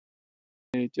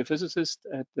Geophysicist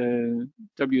at the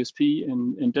WSP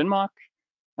in Denmark,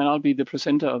 and I'll be the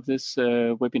presenter of this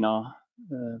webinar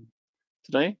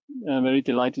today. I'm very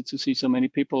delighted to see so many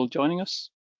people joining us.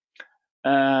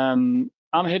 I'm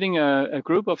heading a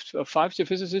group of 5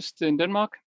 geophysicists in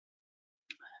Denmark,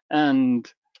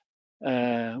 and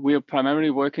we are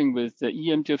primarily working with the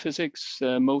EM geophysics,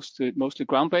 mostly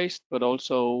ground-based, but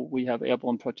also we have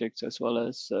airborne projects as well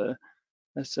as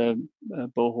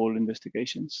borehole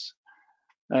investigations.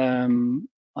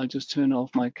 I'll just turn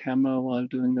off my camera while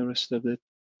doing the rest of the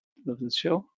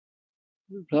show.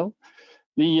 So,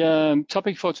 the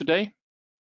topic for today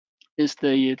is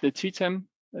the tTEM,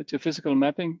 geophysical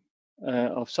mapping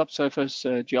of subsurface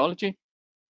geology,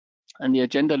 and the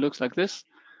agenda looks like this.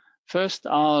 First,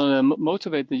 I'll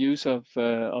motivate the use of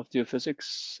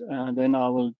geophysics, and then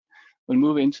we'll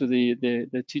move into the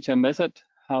tTEM method.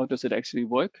 How does it actually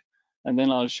work? And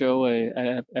then I'll show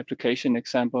an application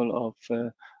example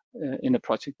of in a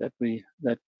project that we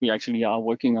actually are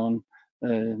working on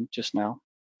just now.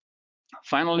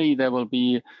 Finally, there will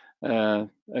be a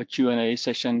Q&A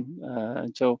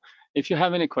session. So if you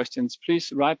have any questions,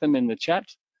 please write them in the chat.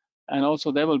 And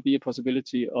also there will be a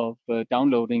possibility of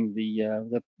downloading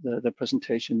the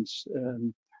presentations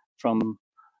from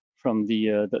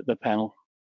the panel.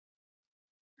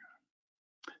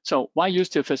 So why use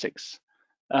geophysics?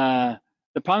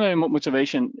 The primary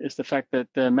motivation is the fact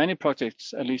that many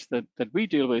projects, at least that we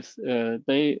deal with,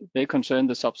 they concern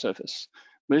the subsurface,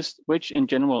 which in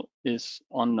general is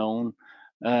unknown.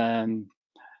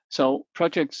 So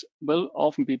projects will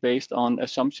often be based on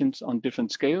assumptions on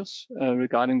different scales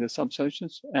regarding the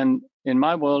subsurface. And in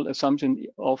my world, assumption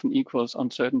often equals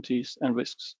uncertainties and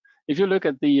risks. If you look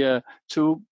at the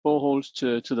 2 boreholes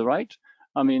to the right,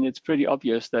 I mean, it's pretty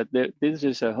obvious that this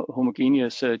is a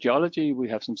homogeneous geology. We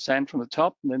have some sand from the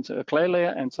top, and then a clay layer,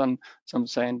 and some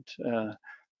sand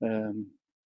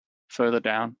further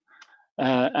down.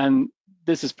 And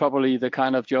this is probably the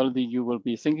kind of geology you will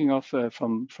be thinking of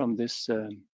from these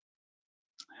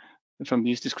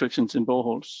descriptions in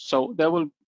boreholes. So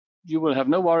you will have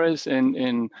no worries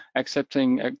in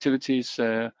accepting activities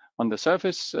on the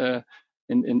surface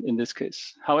in this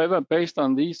case. However, based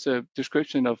on these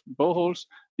description of boreholes,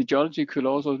 the geology could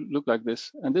also look like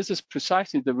this. And this is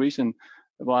precisely the reason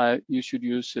why you should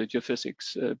use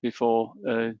geophysics before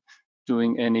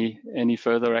doing any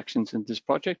further actions in this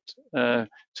project,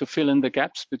 to fill in the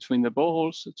gaps between the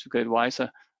boreholes, to get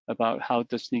wiser about how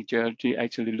does the geology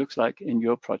actually looks like in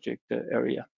your project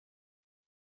area.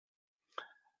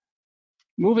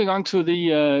 Moving on to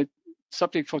the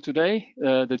subject for today,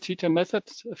 the tTEM method.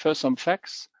 First, some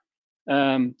facts.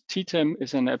 tTEM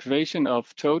is an abbreviation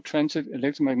of towed transit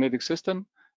electromagnetic system.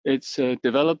 It's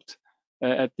developed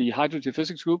at the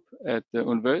Hydrogeophysics group at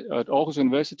Aarhus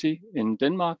University in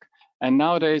Denmark. And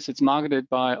nowadays it's marketed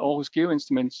by Aarhus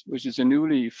Geoinstruments, which is a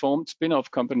newly formed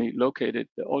spin-off company located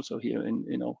also here in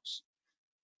Aarhus.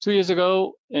 2 years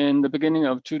ago, in the beginning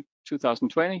of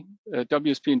 2020,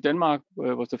 WSP in Denmark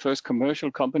was the first commercial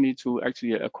company to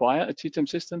actually acquire a tTEM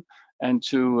system and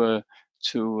to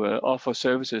offer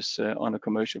services on a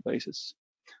commercial basis.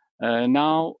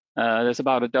 Now there's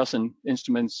about a dozen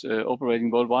instruments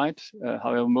operating worldwide.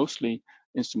 However, mostly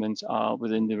instruments are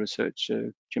within the research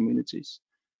communities.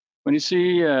 When you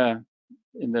see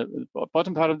in the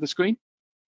bottom part of the screen,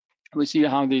 we see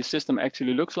how the system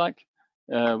actually looks like.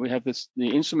 We have the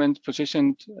instrument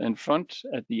positioned in front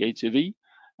at the ATV,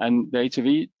 and the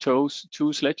ATV tows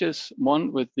 2 sledges,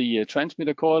 one with the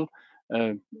transmitter coil,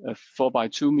 a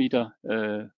 4x2 meter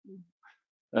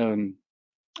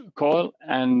coil,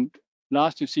 and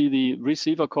last you see the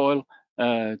receiver coil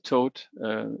towed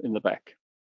in the back.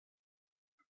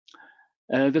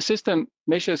 The system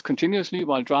measures continuously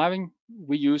while driving.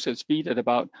 We use a speed at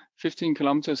about 15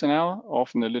 kilometers an hour,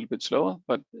 often a little bit slower,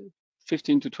 but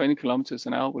 15 to 20 kilometers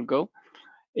an hour will go.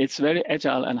 It's very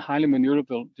agile and highly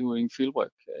maneuverable doing fieldwork.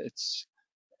 It's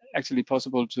actually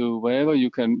possible to, wherever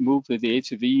you can move with the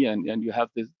ATV and you have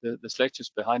the sledges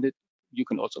behind it, you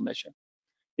can also measure.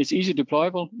 It's easy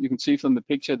deployable. You can see from the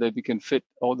picture that we can fit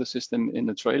all the system in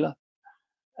the trailer.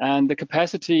 And the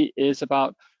capacity is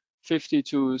about 50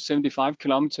 to 75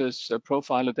 kilometers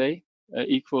profile a day,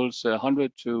 equals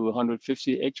 100 to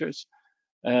 150 hectares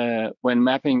when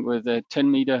mapping with a 10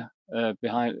 meter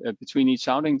between each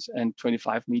soundings and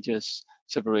 25 meters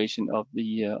separation of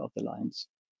the lines.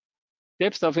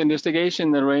 Depth of investigation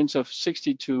in the range of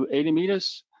 60 to 80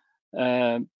 meters,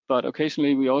 but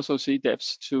occasionally we also see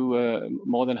depths to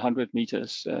more than 100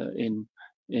 meters in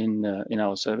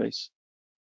our surveys.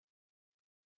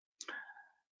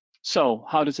 So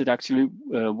how does it actually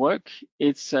work?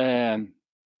 It's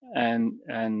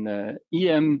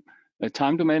EM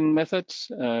time domain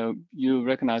methods. You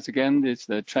recognize again, it's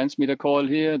the transmitter coil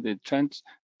here, the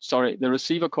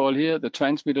receiver coil here, the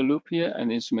transmitter loop here,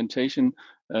 and instrumentation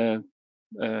in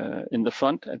the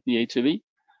front at the ATV.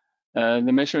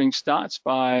 The measuring starts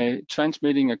by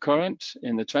transmitting a current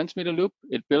in the transmitter loop.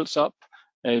 It builds up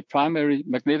a primary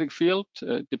magnetic field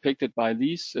depicted by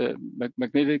these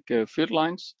magnetic field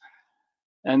lines.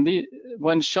 And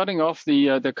when shutting off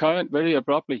the current very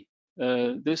abruptly,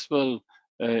 this will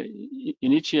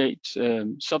initiate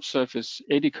subsurface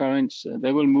eddy currents.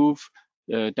 They will move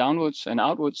downwards and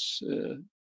outwards,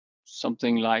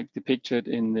 something like depicted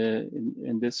in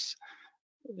this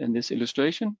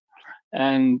illustration.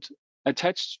 And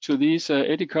attached to these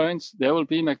eddy currents, there will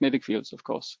be magnetic fields, of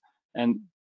course. And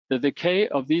the decay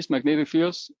of these magnetic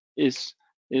fields is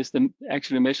the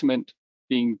actual measurement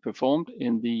being performed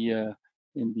in the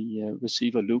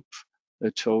receiver loop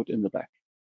towed in the back.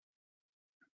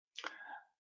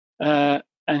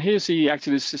 And here's the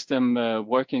actual system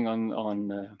working on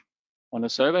a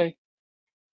survey.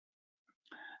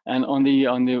 And on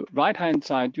the right-hand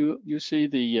side, you see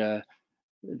the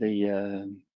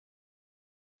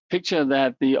picture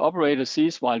that the operator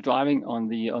sees while driving on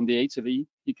the ATV.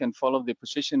 He can follow the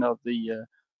position of the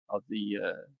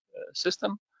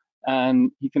system,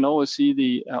 and he can always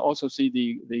see also see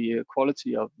the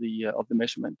quality of the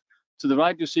measurement. To the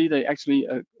right, you see they actually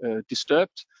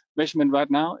disturbed measurement right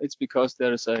now. It's because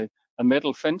there is a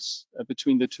metal fence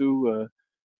between the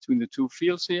two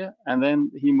fields here, and then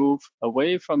he moved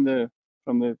away from the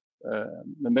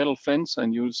metal fence,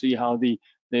 and you'll see how the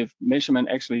measurement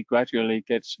actually gradually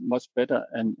gets much better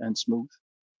and smooth.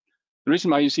 The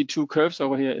reason why you see two curves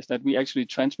over here is that we actually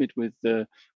transmit with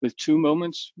two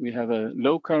moments. We have a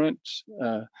low current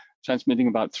transmitting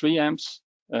about 3 amps,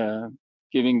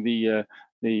 giving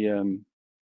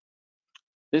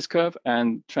this curve,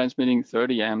 and transmitting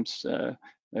 30 amps,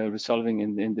 resolving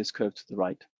in this curve to the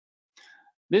right.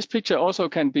 This picture also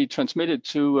can be transmitted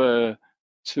to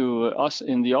us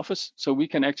in the office, so we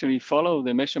can actually follow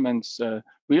the measurements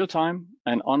real time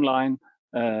and online.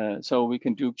 So we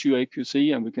can do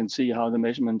QA/QC, and we can see how the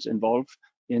measurements evolve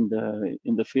in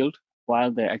the field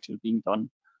while they're actually being done.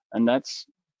 And that's,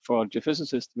 for a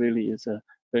geophysicist, really is a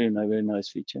very nice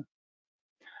feature.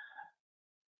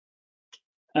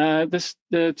 The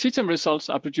tTEM results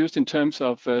are produced in terms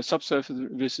of subsurface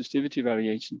resistivity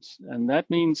variations, and that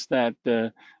means that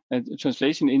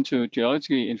translation into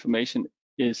geology information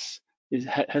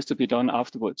has to be done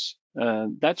afterwards.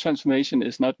 That transformation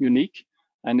is not unique,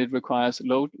 and it requires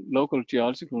local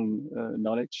geological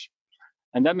knowledge.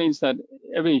 And that means that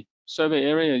every survey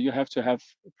area, you have to have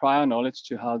prior knowledge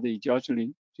to how the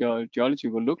geology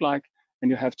will look like, and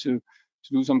you have to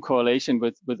do some correlation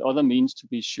with other means to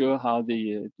be sure how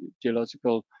the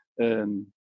geological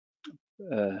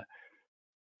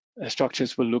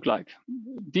structures will look like.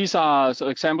 These are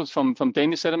examples from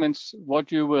Danish sediments.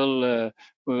 What you will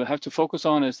have to focus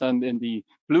on is in the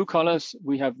blue colors.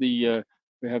 We have the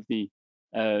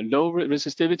low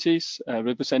resistivities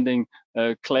representing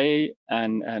clay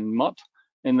and mud.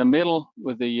 In the middle,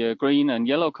 with the green and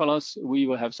yellow colors, we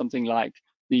will have something like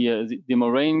the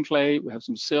moraine clay. We have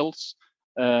some silts,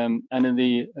 and in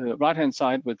the right-hand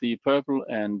side, with the purple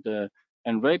and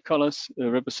red colors,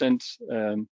 represent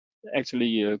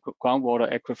actually groundwater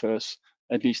aquifers,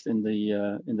 at least in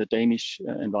the Danish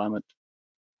environment.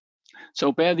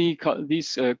 So bear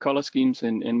these color schemes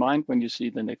in mind when you see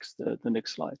the next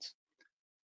slides.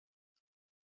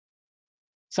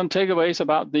 Some takeaways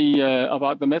about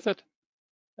the method.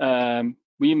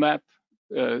 We map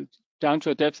down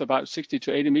to a depth about 60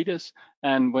 to 80 meters,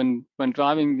 and when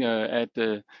driving at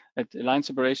line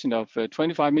separation of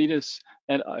 25 meters,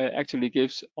 it actually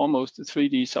gives almost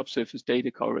 3D subsurface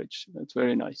data coverage. That's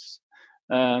very nice.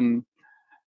 An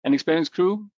experienced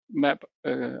crew map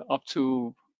up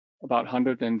to about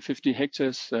 150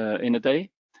 hectares in a day.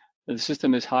 The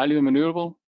system is highly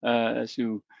maneuverable, as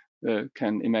you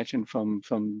can imagine from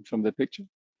the picture.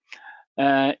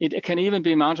 It can even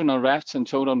be mounted on rafts and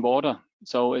towed on water.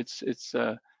 So it's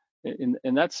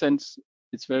in that sense,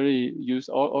 it's very used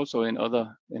also in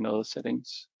other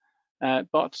settings.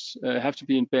 But have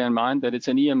to bear in mind that it's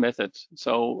an EM method,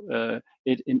 so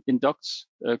it inducts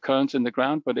currents in the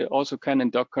ground, but it also can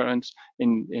induct currents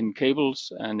in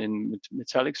cables and in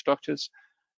metallic structures,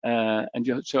 and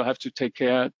you also have to take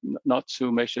care not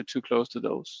to measure too close to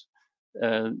those.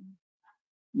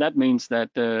 That means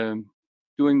that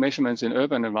doing measurements in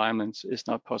urban environments is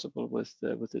not possible with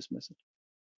this method.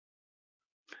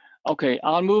 Okay,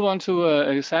 I'll move on to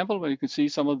an example where you can see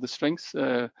some of the strengths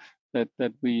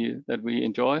that we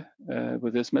enjoy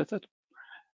with this method.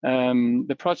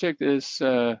 The project is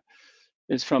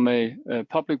from a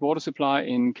public water supply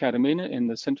in Kerteminde in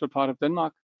the central part of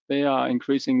Denmark. They are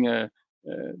experiencing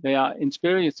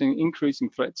increasing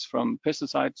threats from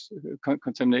pesticides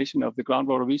contamination of the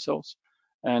groundwater resource.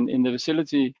 And in the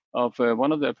vicinity of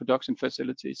one of their production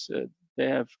facilities, they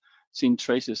have seen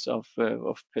traces of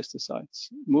pesticides.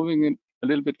 Moving in a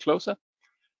little bit closer,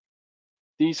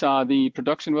 these are the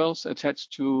production wells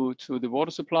attached to the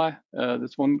water supply.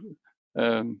 There's one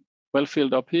well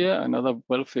field up here, another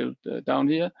well field down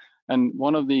here, and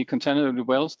one of the contaminated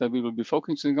wells that we will be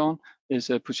focusing on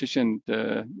is positioned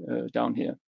down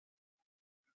here.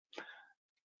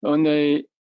 On the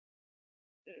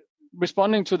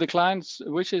responding to the client's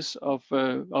wishes of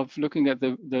looking at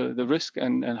the risk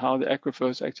and how the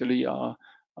aquifers actually are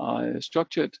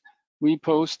structured, we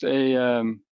post a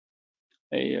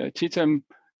tTEM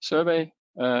survey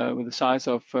with a size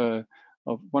of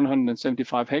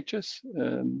 175 hectares.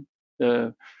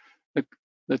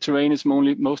 The terrain is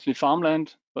mostly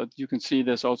farmland, but you can see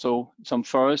there's also some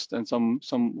forest and some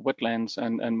wetlands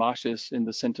and marshes in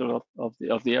the center of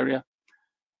the area.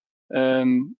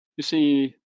 You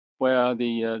see where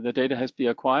the data has been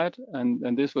acquired,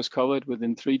 and this was covered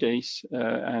within 3 days,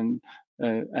 and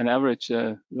an average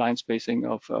line spacing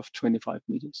of 25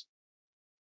 meters.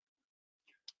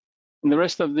 In the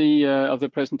rest of the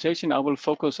presentation, I will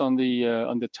focus on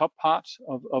the top part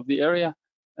of the area.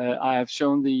 I have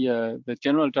shown the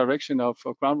general direction of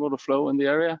groundwater flow in the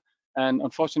area, and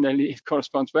unfortunately, it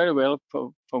corresponds very well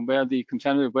from where the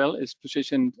contaminated well is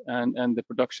positioned, and the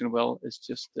production well is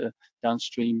just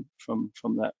downstream from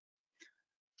that.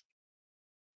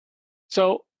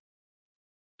 So,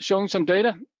 showing some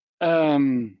data,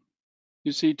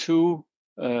 you see 2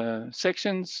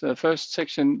 sections. First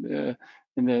section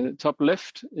in the top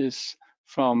left is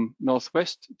from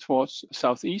northwest towards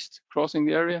southeast, crossing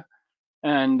the area,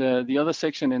 and the other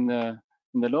section in the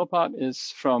lower part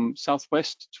is from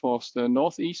southwest towards the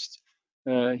northeast.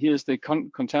 Here's the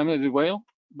contaminated well,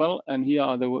 and here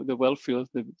are the well fields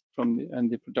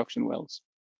and the production wells.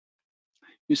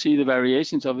 You see the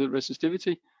variations of the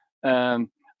resistivity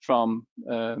from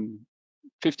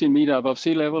 15 meter above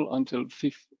sea level until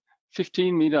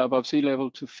 15 meter above sea level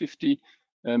to 50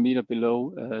 meter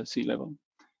below sea level.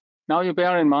 Now you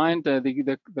bear in mind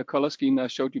the color scheme I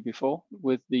showed you before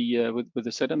with the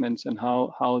sediments and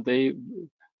how they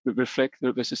reflect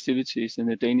the resistivities in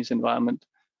the Danish environment.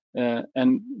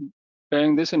 And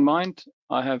bearing this in mind,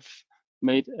 I have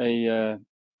made a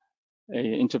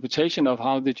interpretation of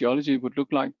how the geology would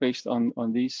look like based on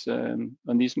these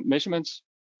measurements.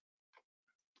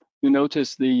 You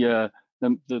notice the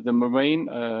moraine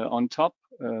on top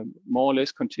more or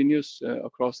less continuous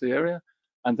across the area,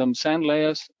 and then sand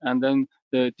layers, and then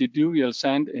the diluvial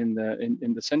sand in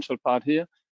the central part here,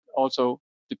 also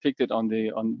depicted on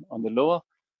the lower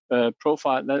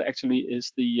profile. That actually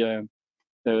is the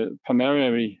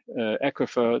primary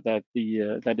aquifer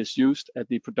that is used at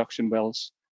the production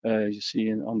wells. You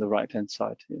see on the right-hand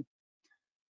side here.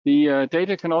 The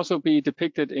data can also be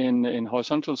depicted in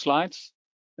horizontal slides.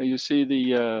 You see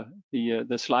the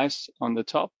slice on the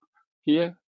top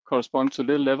here corresponds to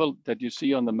the level that you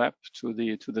see on the map to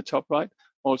the top right,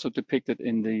 also depicted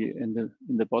in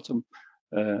the bottom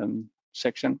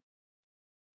section.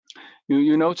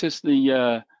 You notice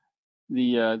the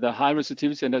high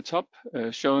resistivity at the top,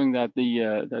 showing that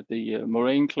the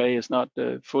moraine clay is not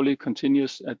fully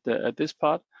continuous at this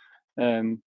part,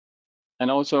 and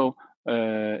also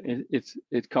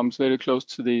it comes very close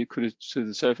to the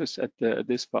surface at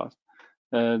this part.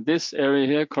 This area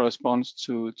here corresponds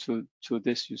to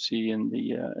this you see in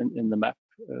the map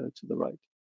to the right.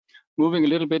 Moving a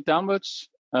little bit downwards,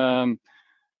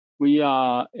 we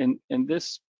are in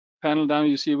this panel down.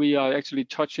 You see we are actually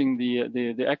touching the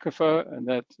aquifer, and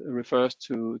that refers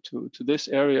to this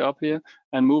area up here.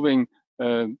 And moving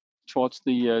towards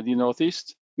the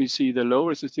northeast, we see the low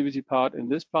resistivity part in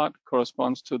this part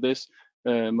corresponds to this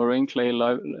moraine clay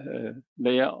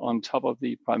layer on top of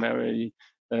the primary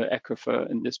aquifer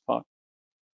in this part.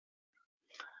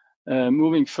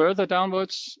 Moving further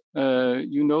downwards,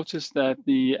 you notice that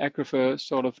the aquifer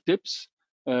sort of dips,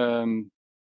 seen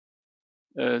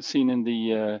in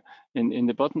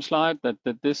the bottom slide, that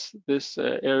this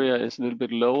area is a little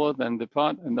bit lower than the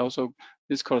part, and also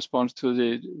this corresponds to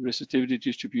the resistivity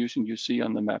distribution you see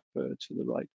on the map to the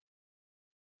right.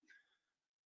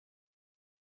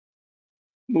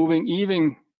 Moving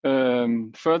even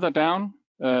further down,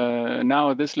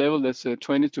 now at this level that's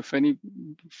 20 to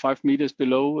 25 meters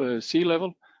below sea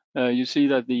level, you see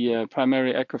that the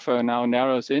primary aquifer now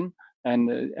narrows in,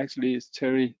 and actually it's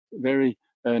very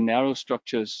narrow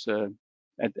structures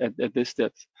at this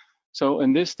depth. So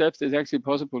in this depth, it's actually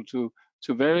possible to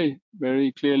very,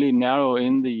 very clearly narrow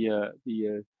in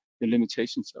the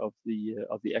limitations of the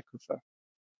aquifer.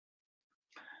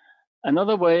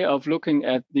 Another way of looking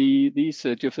at these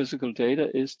geophysical data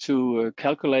is to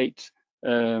calculate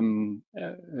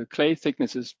clay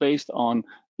thicknesses based on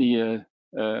the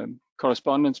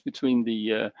correspondence between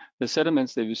the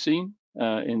sediments that we've seen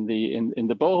in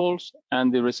the boreholes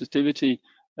and the resistivity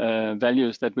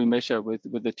values that we measure with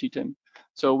the tTEM.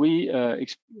 So we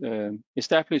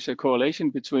establish a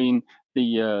correlation between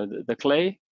the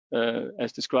clay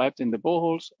as described in the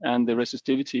boreholes and the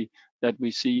resistivity that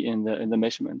we see in the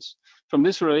measurements. From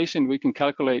this relation, we can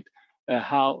calculate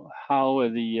how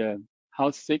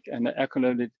thick an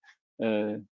accumulated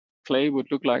clay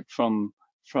would look like from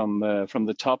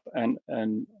the top and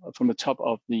from the top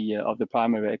of the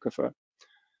primary aquifer.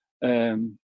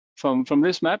 From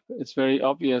this map, it's very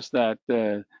obvious that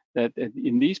that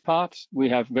in these parts we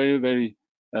have very, very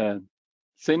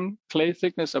thin clay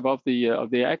thickness above the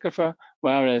aquifer,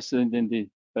 whereas in the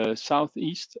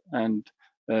southeast and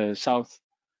south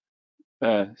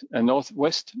and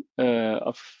northwest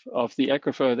of the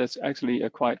aquifer, that's actually a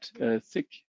quite thick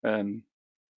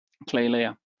clay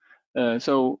layer.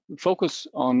 So focus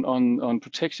on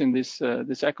protection this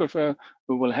aquifer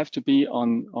will have to be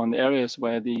on areas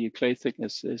where the clay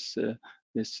thickness is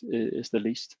the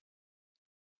least.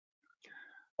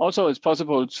 Also, it's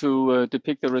possible to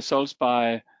depict the results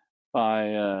by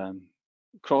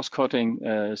cross-cutting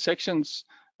sections.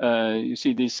 You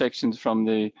see these sections from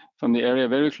the area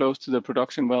very close to the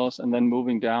production wells, and then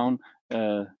moving down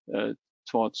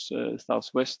towards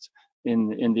southwest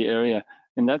in the area.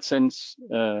 In that sense,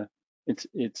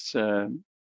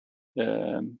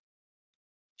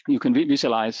 you can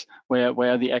visualize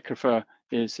where the aquifer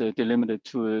is delimited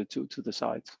to the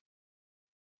sides.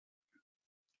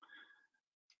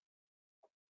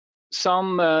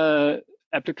 Some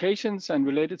applications and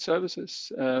related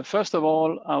services. First of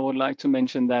all, I would like to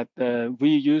mention that we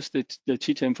use the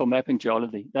tTEM for mapping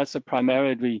geology. That's the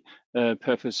primary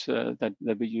purpose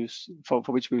that we use for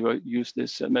which we will use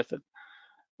this method.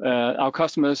 Our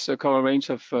customers cover a range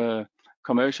of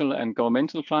commercial and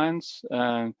governmental clients,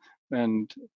 and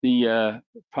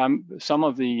some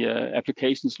of the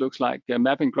applications looks like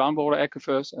mapping groundwater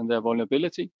aquifers and their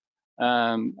vulnerability.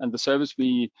 And the service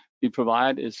we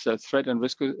provide is threat and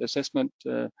risk assessment,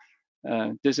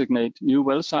 designate new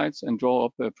well sites, and draw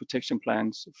up protection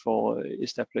plans for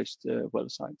established well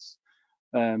sites.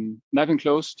 Mapping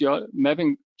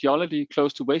geology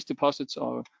close to waste deposits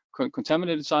or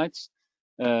contaminated sites.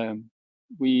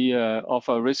 We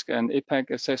offer risk and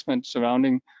impact assessment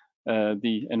surrounding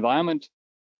the environment,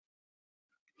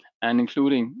 and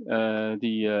including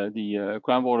the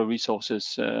groundwater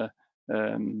resources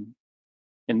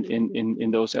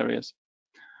in those areas.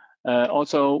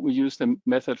 Also, we use the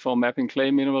method for mapping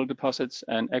clay mineral deposits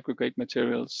and aggregate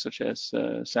materials such as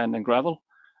sand and gravel.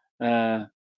 And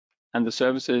the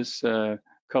services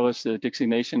covers the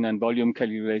designation and volume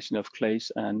calculation of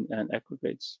clays and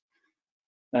aggregates.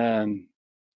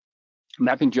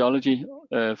 Mapping geology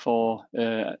for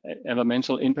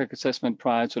environmental impact assessment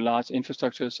prior to large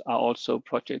infrastructures are also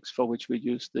projects for which we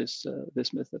use this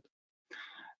method.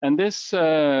 And this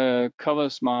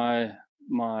covers my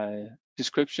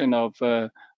description of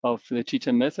the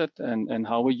tTEM method and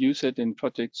how we use it in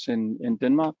projects in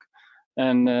Denmark.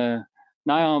 And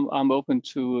now I'm open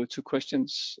to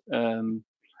questions.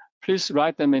 Please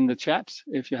write them in the chat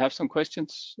if you have some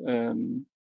questions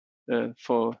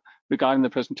regarding the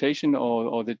presentation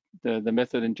or the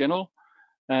method in general,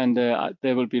 and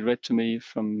they will be read to me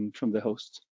from the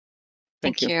host.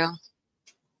 Thank you.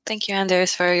 Thank you,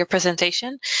 Anders, for your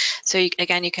presentation. So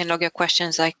again, you can log your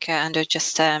questions like Anders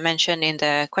just mentioned in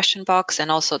the question box,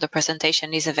 and also the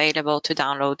presentation is available to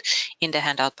download in the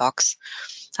handout box.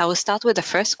 I will start with the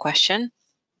first question.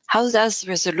 How does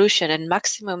resolution and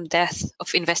maximum depth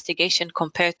of investigation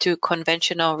compare to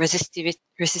conventional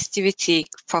resistivity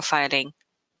profiling?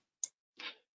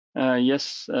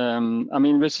 Yes, I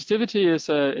mean, resistivity is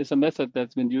a method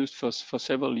that's been used for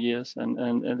several years,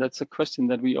 and that's a question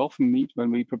that we often meet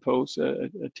when we propose a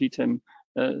tTEM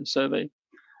survey.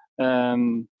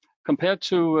 Compared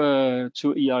to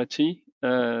ERT,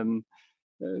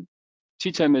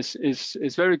 tTEM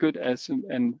is very good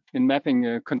in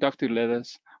mapping conductive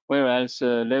layers, whereas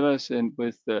layers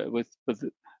with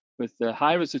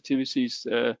high resistivities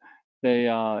they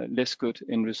are less good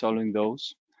in resolving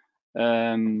those.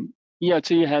 ERT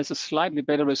has a slightly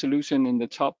better resolution in the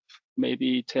top,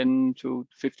 maybe 10 to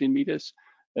 15 meters,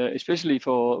 especially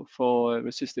for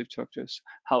resistive structures.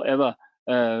 However,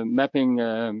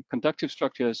 mapping conductive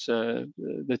structures, the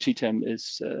tTEM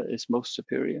is most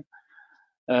superior.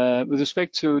 With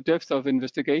respect to depth of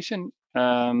investigation,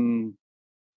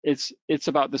 it's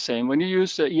about the same. When you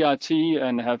use ERT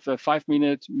and have a 5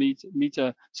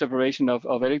 meter separation of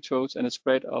electrodes and a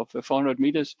spread of 400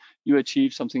 meters, you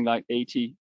achieve something like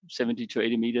 70 to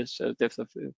 80 meters depth of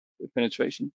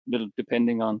penetration, a little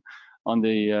depending on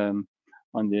the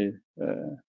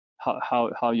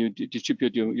how you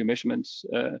distribute your measurements.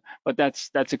 But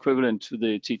that's equivalent to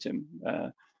the tTEM.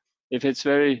 If it's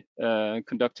very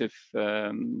conductive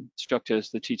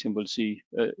structures, the tTEM will see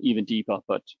even deeper,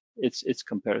 but it's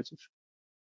comparative.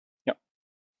 Yeah.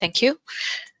 Thank you.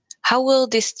 How will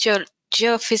this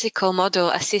geophysical model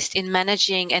assist in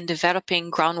managing and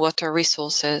developing groundwater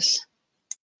resources?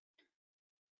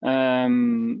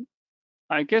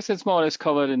 I guess it's more or less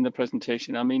covered in the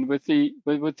presentation. I mean, with the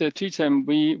tTEM,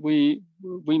 we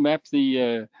map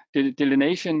the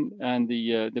delineation and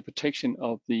the protection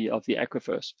of the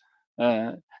aquifers,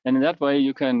 and in that way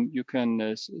you can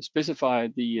specify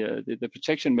the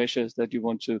protection measures that you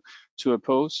want to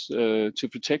oppose to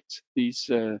protect these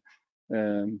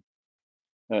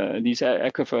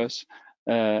aquifers,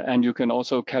 and you can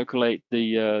also calculate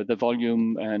the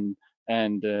volume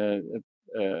and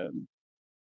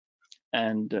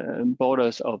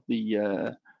borders of the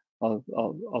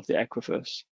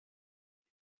aquifers.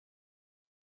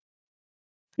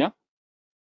 Yeah.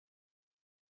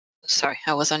 Sorry,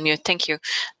 I was on mute. Thank you.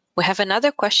 We have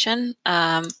another question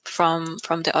from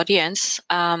the audience.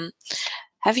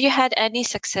 Have you had any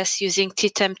success using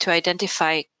tTEM to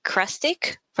identify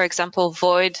crustic, for example,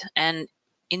 void and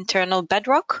internal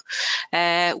bedrock?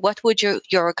 What would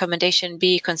your recommendation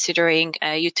be considering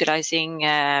utilizing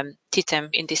tTEM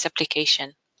in this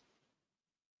application?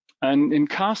 And in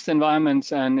karst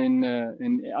environments and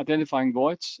in identifying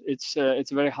voids, it's a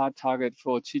very hard target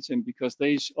for tTEM because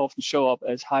they often show up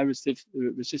as high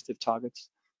resistive targets.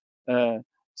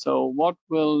 So what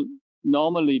will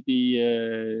normally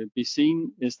be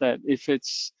seen is that if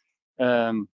it's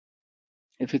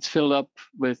filled up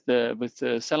with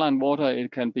saline water,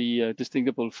 it can be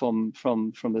distinguishable from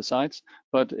the sides.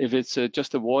 But if it's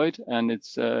just a void and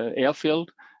it's air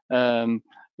filled,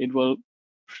 it will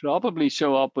probably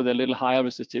show up with a little higher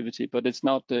resistivity, but it's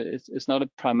not a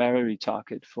primary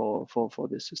target for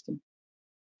this system.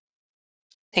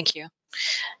 Thank you.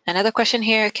 Another question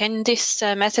here: can this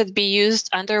method be used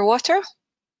underwater?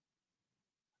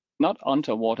 Not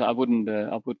underwater. I wouldn't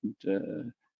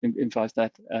emphasize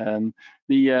that.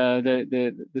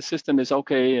 The system is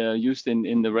okay used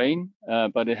in the rain,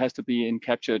 but it has to be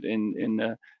captured in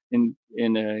a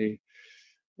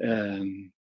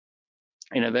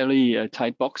very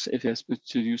tight box if it's to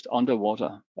be used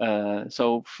underwater.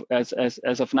 So as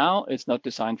of now, it's not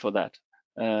designed for that.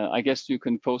 I guess you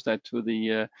can post that to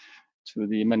the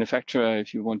manufacturer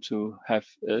if you want to have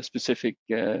a specific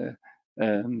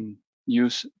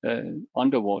use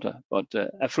underwater, but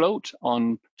afloat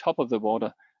on top of the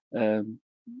water,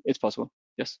 it's possible.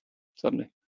 Yes, certainly.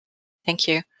 Thank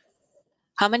you.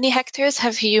 How many hectares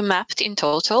have you mapped in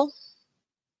total?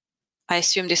 I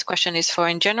assume this question is for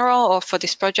in general or for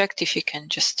this project. If you can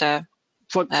just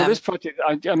for this project,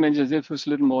 I mentioned it was a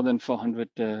little more than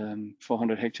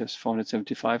 400 hectares,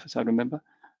 475 as I remember.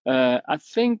 I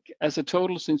think as a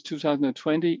total since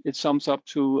 2020, it sums up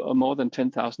to more than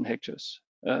 10,000 hectares.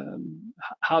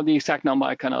 How the exact number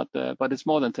I cannot, but it's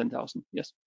more than 10,000.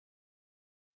 Yes.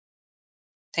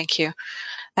 Thank you.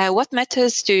 What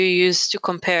methods do you use to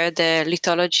compare the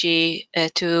lithology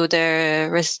to the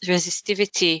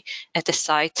resistivity at the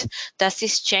site? Does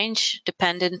this change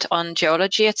dependent on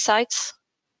geology at sites?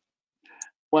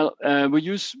 Well, we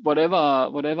use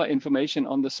whatever information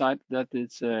on the site that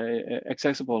is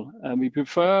accessible. We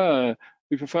prefer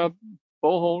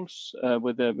boreholes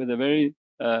with a very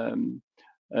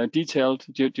detailed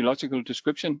geological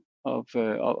description of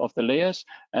the layers,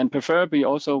 and preferably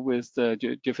also with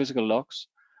geophysical logs.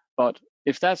 But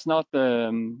if that's not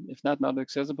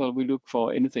accessible, we look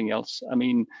for anything else. I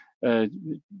mean,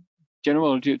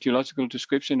 general geological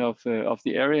description of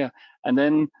the area, and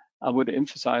then I would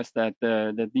emphasize that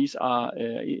these are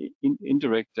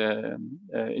indirect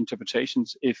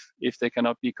interpretations. If they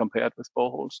cannot be compared with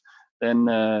boreholes, then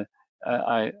I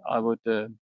would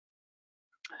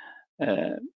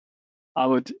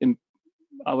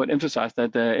emphasize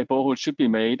that a borehole should be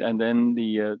made, and then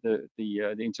the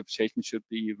interpretation should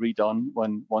be redone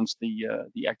once the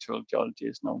actual geology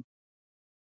is known.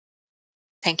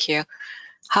 Thank you.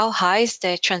 How high is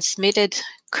the transmitted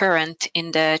current in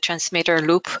the transmitter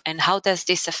loop, and how does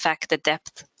this affect the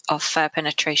depth of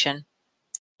penetration?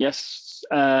 Yes,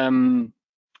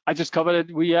 I just covered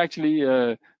it. We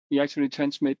actually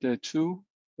transmit two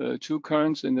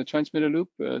currents in the transmitter loop.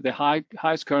 The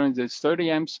highest current is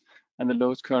 30 amps, and the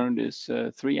lowest current is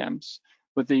 3 amps.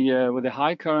 With the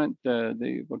high current,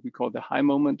 what we call the high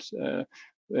moment,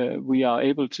 we are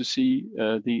able to see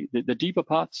the deeper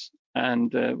parts,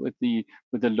 and with the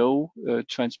low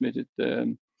transmitted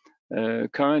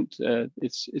current,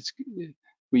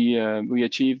 we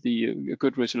achieve a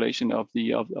good resolution of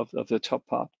the top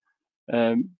part.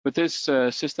 But this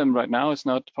system right now, it's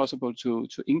not possible to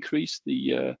increase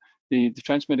the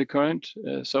transmitted current.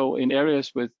 So in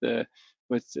areas with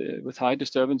high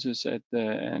disturbances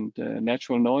and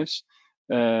natural noise,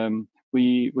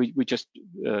 we just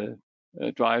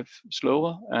drive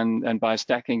slower, and by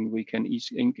stacking we can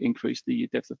increase the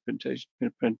depth of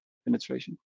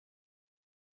penetration.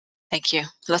 Thank you.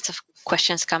 Lots of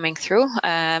questions coming through.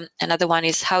 Another one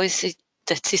is, how is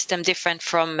the system different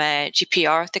from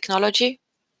GPR technology?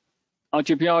 Our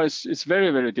GPR is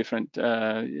very, very different.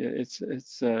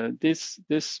 This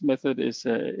method is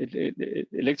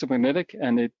electromagnetic,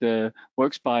 and it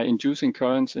works by inducing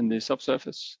currents in the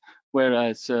subsurface,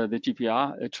 whereas the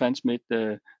GPR transmit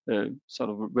sort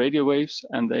of radio waves,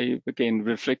 and they again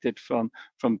reflected from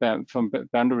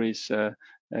boundaries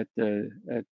in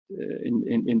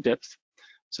depth.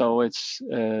 So it's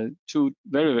two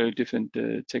very, very different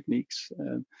techniques.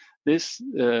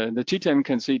 The tTEM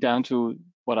can see down to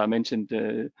what I mentioned,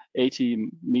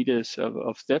 80 meters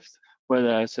of depth,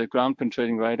 whereas a ground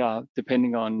penetrating radar,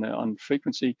 depending on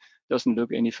frequency, doesn't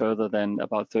look any further than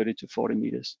about 30 to 40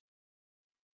 meters.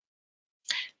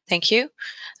 Thank you.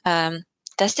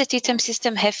 Does the tTEM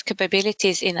system have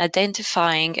capabilities in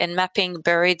identifying and mapping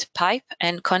buried pipe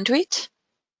and conduit?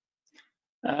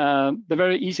 The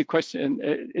very easy question.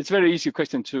 It's a very easy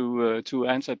question to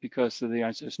answer, because the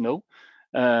answer is no.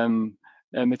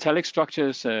 Metallic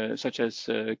structures such as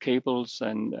cables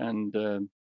and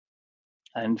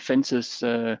fences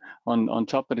on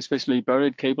top, but especially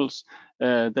buried cables,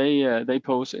 they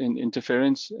pose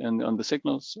interference on the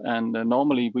signals, and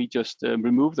normally we just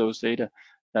remove those data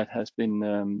that has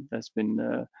been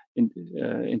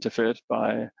interfered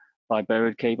by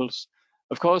buried cables.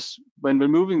 Of course, when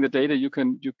removing the data, you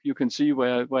can see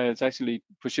where it's actually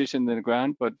positioned in the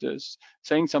ground, but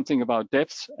saying something about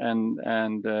depth and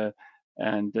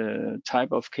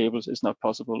type of cables is not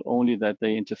possible. Only that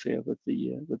they interfere with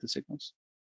the signals.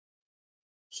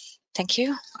 Thank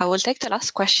you. I will take the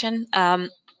last question.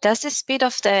 Does the speed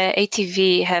of the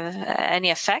ATV have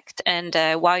any effect, and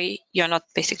why you're not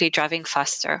basically driving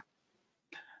faster?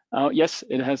 Yes,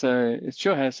 it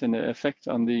sure has an effect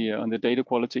on the data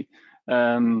quality.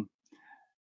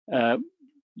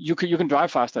 You can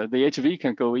drive faster. The ATV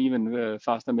can go even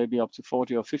faster, maybe up to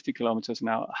 40 or 50 kilometers an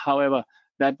hour. However,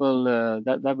 that will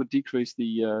decrease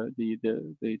the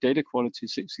data quality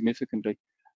significantly.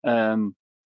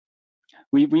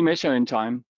 We measure in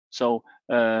time, so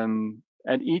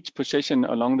at each position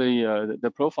along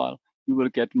the profile, you will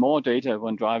get more data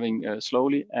when driving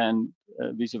slowly, and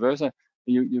vice versa.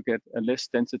 You get a less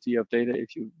density of data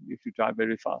if you drive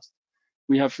very fast.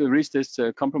 We have reached this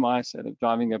compromise at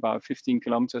driving about 15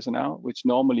 kilometers an hour, which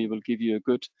normally will give you a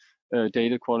good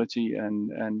data quality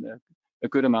and a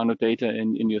good amount of data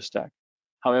in your stack.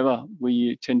 However,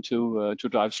 we tend to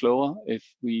drive slower if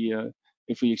we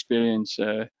experience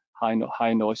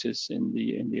high noises in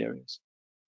the areas.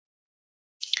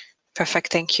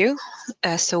 Perfect, thank you.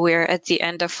 So we're at the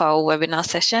end of our webinar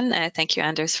session. Thank you,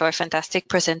 Anders, for a fantastic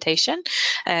presentation.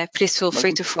 Please feel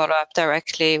free to follow up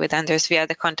directly with Anders via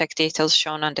the contact details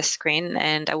shown on the screen.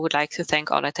 And I would like to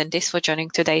thank all attendees for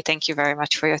joining today. Thank you very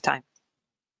much for your time.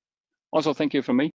 Also, thank you from me.